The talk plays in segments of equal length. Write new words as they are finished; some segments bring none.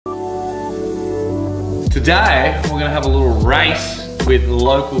Today, we're gonna have a little race with the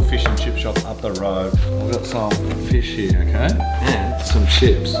local fish and chip shop up the road. I've got some fish here, okay? And some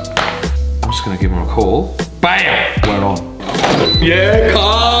chips. I'm just gonna give them a call. Bam! Went on. Yeah,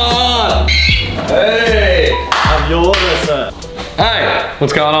 cut! Hey! I'm yours, sir. Hey,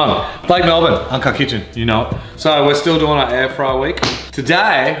 what's going on? Blake Melbourne, UNCUT Kitchen, you know it. So we're still doing our air fry week.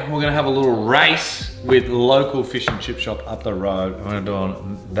 Today, we're gonna have a little race with the local fish and chip shop up the road. We're gonna do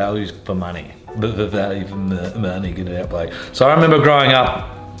on values for money. The value for money, get it out, Blake. So I remember growing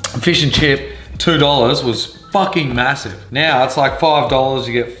up, fish and chip, $2 was fucking massive. Now it's like $5,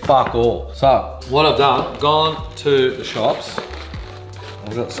 you get fuck all. So what I've done, gone to the shops.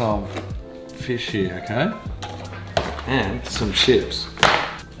 I've got some fish here, okay? And some chips.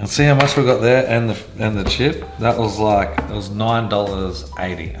 And see how much we got there and the chip? That was like, it was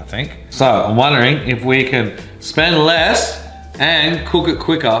 $9.80, I think. So I'm wondering if we can spend less and cook it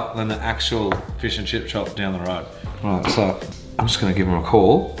quicker than the actual fish and chip shop down the road. Right, so I'm just gonna give them a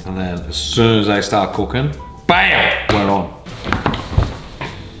call, and then as soon as they start cooking, bam, we're on.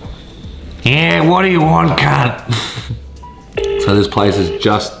 Yeah, what do you want, cunt? So this place is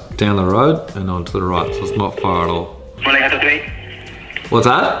just down the road and on to the right, so it's not far at all. What's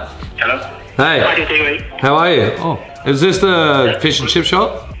that? Hello. Hey. How are you? Oh, is this the fish and chip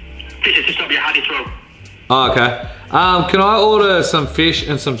shop? Fish and chip shop, yeah, Hardy's Road. Oh, okay. Can I order some fish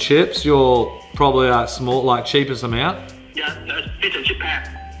and some chips? You're probably like small, like cheapest amount. Yeah, fish and chip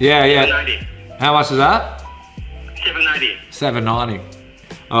pack. Yeah, yeah. $7.90. How much is that? $7.90. $7.90.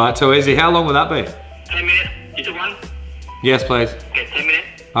 All right, too easy. How long will that be? 10 minutes. You took one? Yes, please. Okay, 10 minutes.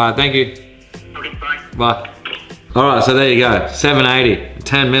 All right, thank you. Okay, bye. Bye. All right, so there you go. $7.80,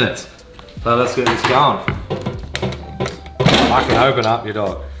 10 minutes. So let's get this going. I can open up your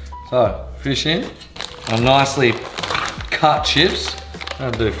dog. So, fish in, and nicely cut chips.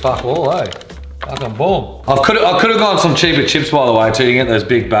 Don't do fuck all, eh? Fucking boom. I could have gone some cheaper chips, by the way, too. You get those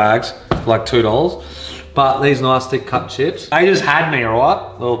big bags, for like $2. But these nice thick cut chips, they just had me, all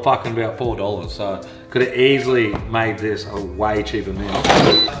right? They were fucking about $4, so could have easily made this a way cheaper meal.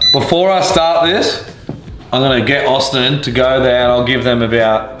 Before I start this, I'm gonna get Austin to go there, and I'll give them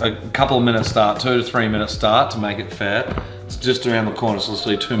about a couple of minutes start, 2 to 3 minutes start to make it fair. It's just around the corner, so it's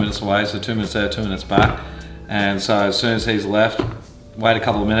literally 2 minutes away, so 2 minutes there, 2 minutes back. And so as soon as he's left, wait a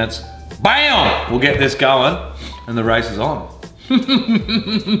couple of minutes, bam! We'll get this going, and the race is on.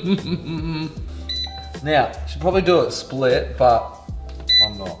 Now, should probably do it split, but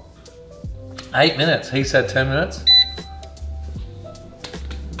I'm not. 8 minutes, he said 10 minutes.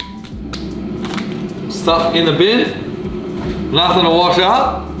 Stuff in the bin, nothing to wash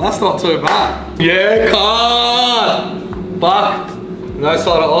up. That's not too bad. Yeah, cut! Buck, no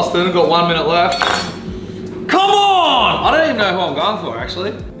side of Austin, got 1 minute left. Come on! I don't even know who I'm going for,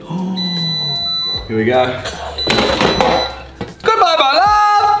 actually. Here we go. Goodbye, my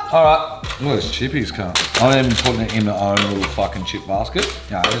love! All right, look at this chippies, cunt. I'm even putting it in my own little fucking chip basket.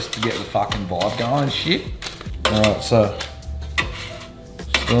 Yeah, just to get the fucking vibe going and shit. All right, so,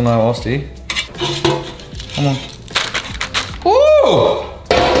 still no Austie. Come on. Ooh!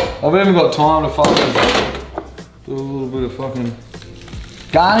 I've even got time to fucking do a little bit of fucking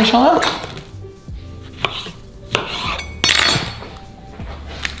garnish on it.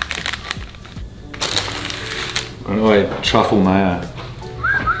 Anyway, truffle mayo.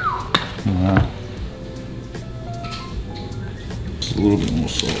 Just a little bit more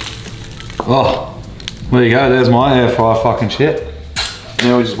salt. Oh, there you go. There's my air fryer fucking shit.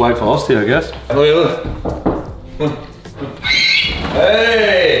 Now we just wait for Austin, I guess. Look.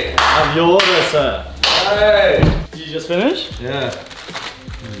 Hey! I'm yours, sir. Hey! Did you just finish? Yeah.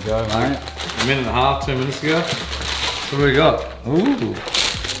 There you go, mate. A minute and a half, 2 minutes ago. What do we got? Ooh.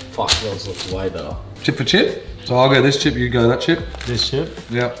 Fuck, yours looks way better. Chip for chip? So I'll go this chip, you go that chip? This chip?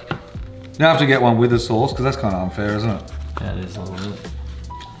 Yep. Now I have to get one with the sauce, because that's kind of unfair, isn't it? Yeah, it is a little bit.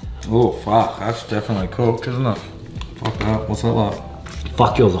 Oh, fuck. That's definitely cooked, isn't it? Fuck that. What's that like?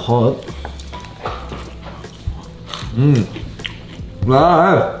 Fuck, yours are hot. Mmm.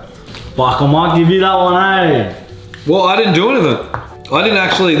 No. Fuck, I might give you that one, eh? Well, I didn't do anything. I didn't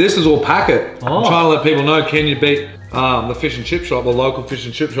actually, this is all packet. Oh. I'm trying to let people know, can you beat the fish and chip shop, the local fish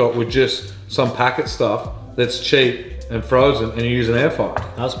and chip shop, with just some packet stuff that's cheap and frozen, and you use an air fryer.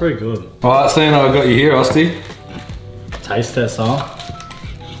 That's pretty good. All right, seeing I've got you here, Austin. Taste test, huh?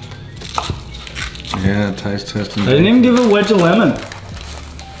 Yeah, taste testing. They didn't even give it a wedge of lemon.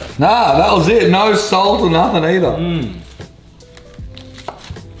 Nah, that was it. No salt or nothing either. Mm.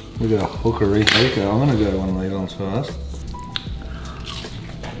 We got a hookery. I'm gonna go one of these ones first.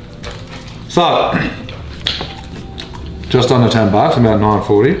 So, just under $10, about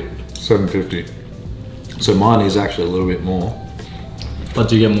 $9.40, $7.50. So mine is actually a little bit more.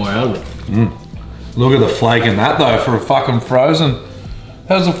 But you get more out of it. Look at the flake in that though for a fucking frozen.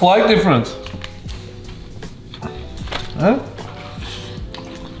 How's the flake difference? Huh?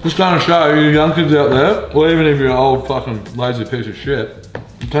 Just trying to show you young kids out there, or even if you're an old fucking lazy piece of shit,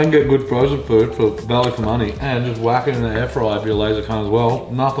 you can get good frozen food for value for money and just whack it in the air fryer if you're lazy can as well.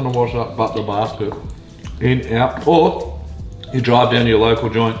 Nothing to wash up but the basket. In, out, or you drive down to your local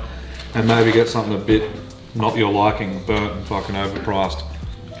joint and maybe get something a bit not your liking, burnt and fucking overpriced.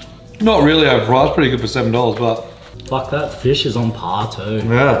 Not really overpriced, pretty good for $7, but Fuck, that fish is on par too.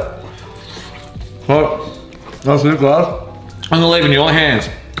 yeah. So, that's it guys. I'm gonna leave it in your hands.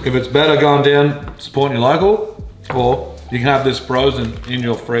 If it's better going down, supporting your local, or you can have this frozen in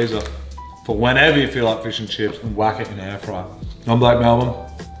your freezer for whenever you feel like fish and chips and whack it in the air fryer. I'm Blake Melbourne.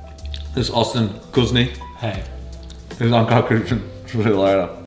 This is Austin Kuzney. Hey. This is UNCUT Kitchen. See you later.